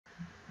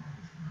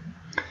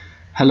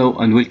Hello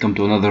and welcome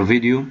to another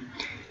video.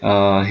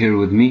 Here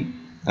with me,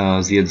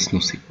 Ziad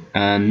Snoussi.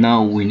 And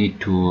now we need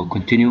to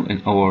continue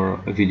in our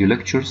video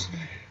lectures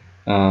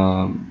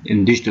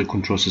in digital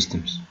control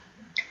systems.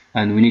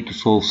 And we need to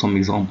solve some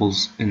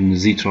examples in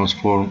Z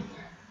transform.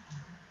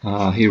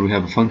 Here we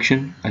have a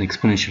function, an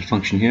exponential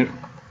function here.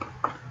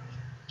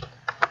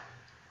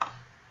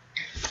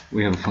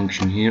 We have a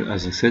function here,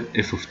 as I said,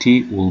 f of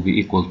t will be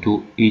equal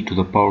to e to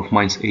the power of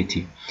minus at.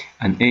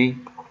 And a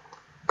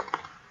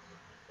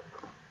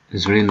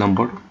is real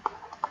number.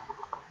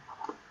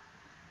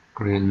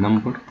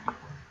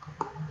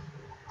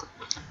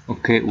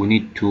 Okay, we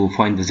need to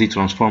find the z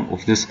transform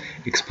of this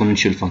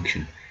exponential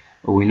function.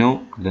 We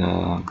know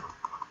the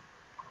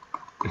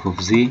f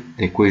of z,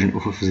 the equation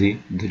of f of z,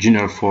 the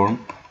general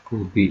form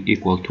will be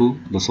equal to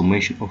the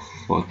summation of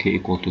k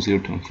equal to 0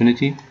 to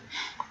infinity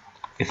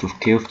f of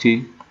k of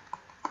t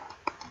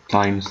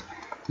times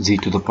z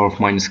to the power of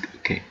minus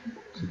k,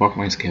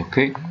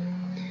 okay?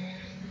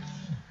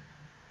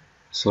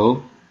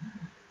 So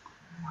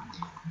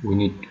we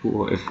need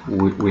to, if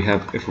we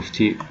have f of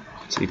t,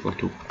 it's equal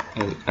to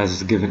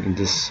as given in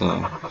this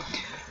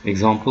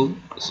example.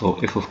 So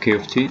f of k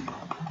of t,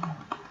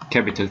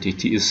 capital T,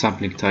 t is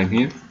sampling time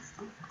here,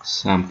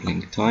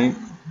 sampling time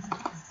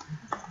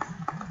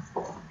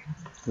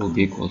will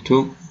be equal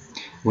to,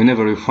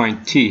 whenever you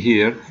find t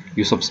here,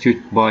 you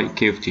substitute by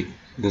k of t,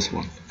 this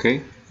one,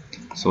 okay?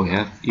 So we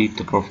have e to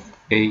the power of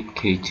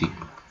akt.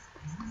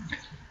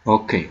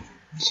 Okay,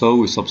 so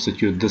we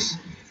substitute this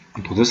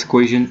into this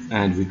equation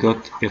and we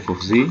got f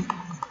of z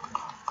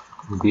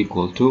will be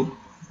equal to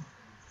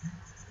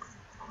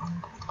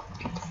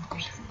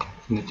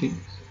infinity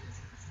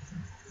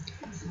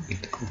e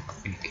to the power of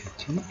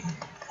akt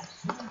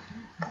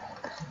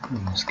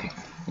minus k.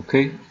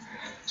 Okay,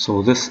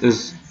 so this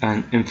is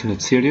an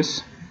infinite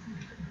series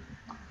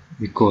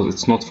because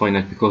it's not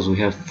finite, because we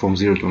have from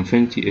 0 to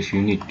infinity. If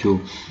you need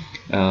to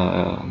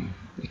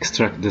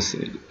extract this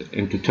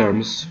into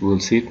terms,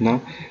 we'll see it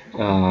now.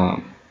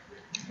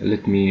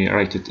 Let me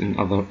write it in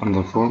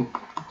another form.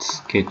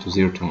 It's k to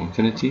 0 to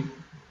infinity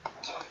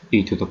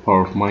e to the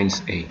power of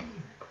minus a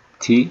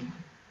t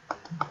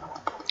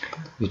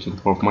e to the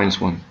power of minus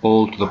 1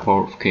 all to the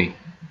power of k.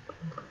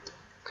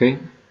 Okay,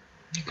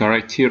 you can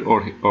write here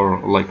or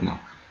like now.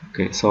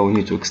 Okay, so we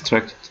need to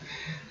extract it.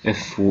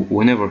 If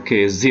whenever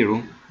k is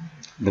 0,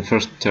 the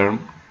first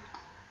term,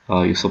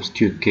 you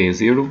substitute k is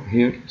 0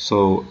 here,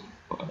 so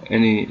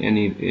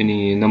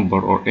any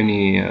number or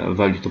any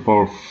value to the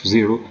power of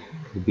 0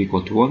 will be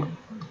equal to 1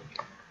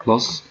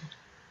 plus,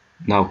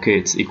 now k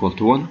it's equal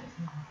to 1,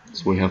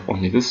 so we have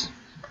only this.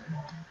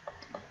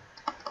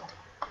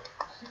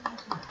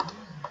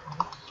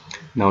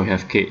 Now we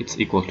have k it's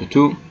equal to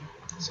 2,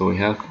 so we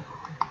have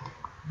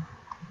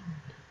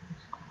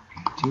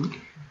e to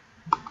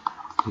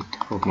the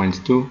power of minus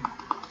 2,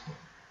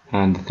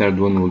 and the third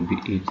one will be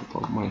e to the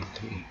power of minus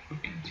 3,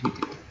 e to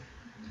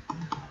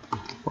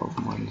the power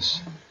of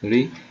minus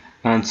 3,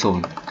 and so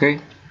on. Okay,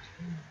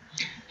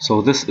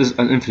 so this is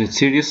an infinite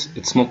series,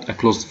 it's not a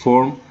closed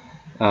form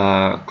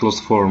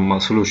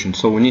solution,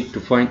 so we need to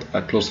find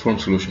a closed form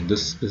solution.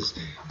 This is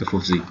f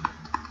of z.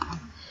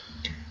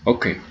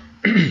 Okay,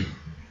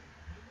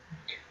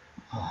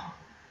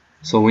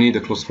 so we need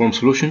a closed form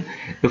solution.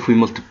 If we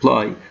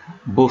multiply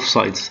both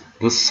sides,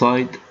 this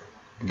side,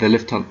 the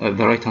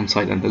right hand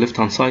side and the left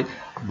hand side,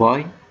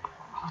 by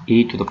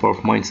e to the power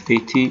of minus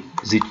at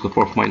z to the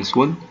power of minus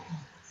 1,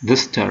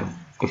 this term,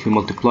 if we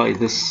multiply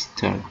this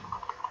term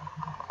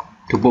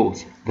to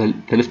both the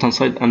left hand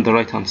side and the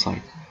right hand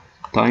side,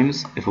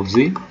 times f of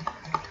z,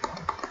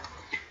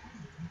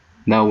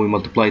 now we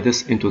multiply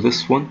this into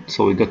this one,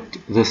 so we got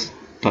this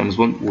times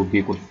 1 will be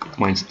equal to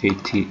minus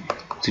at z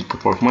to the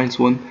power of minus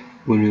 1.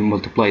 When we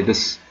multiply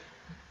this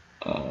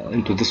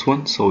into this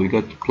one, so we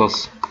got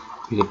plus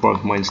e to the power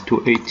of minus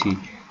 2at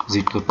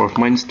z to the power of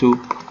minus 2.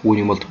 When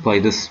you multiply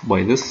this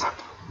by this,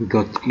 we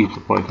got e to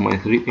the power of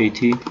minus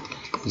 3at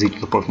z to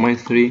the power of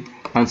minus 3,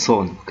 and so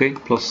on. Okay,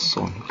 plus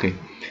so on. Okay,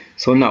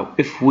 so now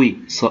if we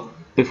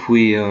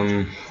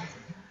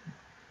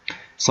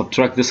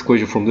subtract this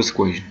equation from this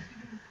equation,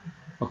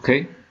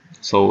 okay,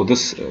 so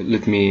this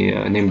let me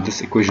name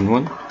this equation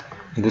 1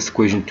 and this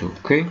equation 2.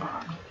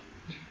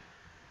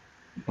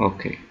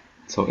 Okay,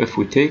 so if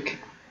we take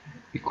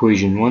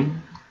equation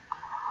 1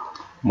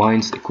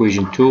 minus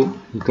equation 2,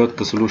 we got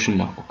the solution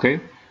now. Okay,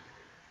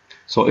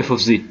 so f of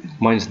z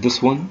minus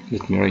this one,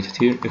 let me write it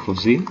here, f of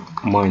z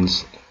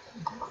minus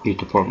e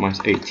to the power minus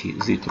at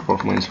z to the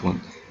power minus 1,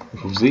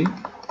 f of z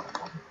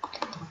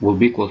will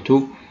be equal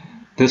to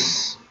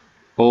this,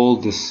 all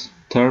these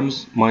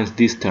terms minus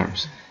these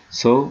terms,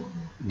 so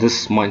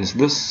this minus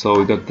this, so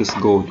we got this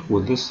go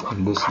with this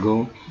and this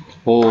go,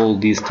 all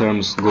these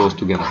terms goes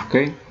together.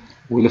 Okay,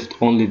 we left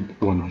only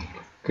one.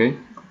 Okay,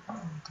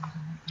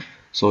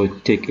 so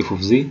take f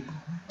of z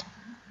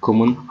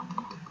common,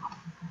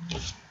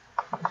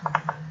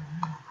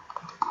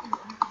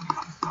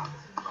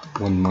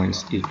 one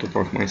minus e to the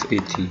power of minus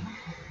at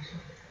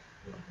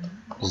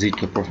z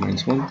to the power of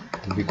minus 1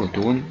 will be equal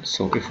to 1.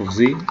 So f of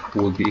z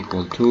will be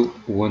equal to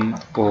 1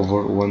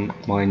 over 1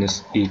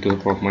 minus e to the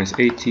power of minus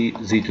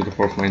 80 z to the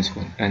power of minus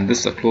 1, and this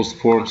is a closed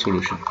form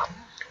solution.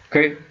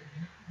 Okay,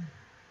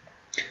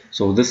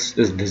 so this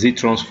is the z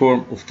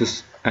transform of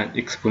this an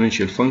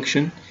exponential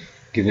function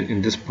given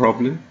in this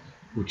problem,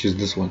 which is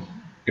this one,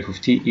 f of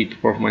t e to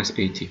the power of minus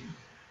 80.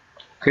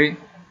 Okay,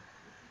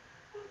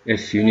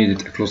 if you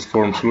needed a closed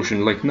form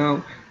solution like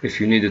now,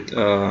 if you needed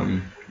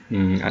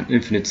an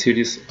infinite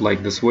series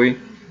like this way,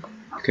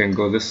 you can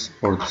go this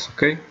or this.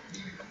 Okay,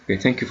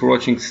 thank you for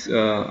watching.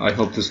 I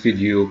hope this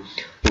video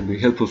will be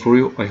helpful for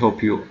you. I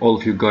hope all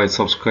of you guys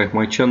subscribe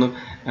my channel,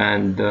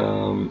 and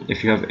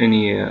if you have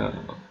any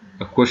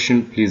a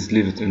question, please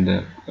leave it in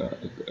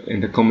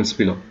the comments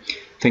below.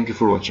 Thank you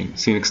for watching.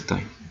 See you next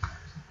time.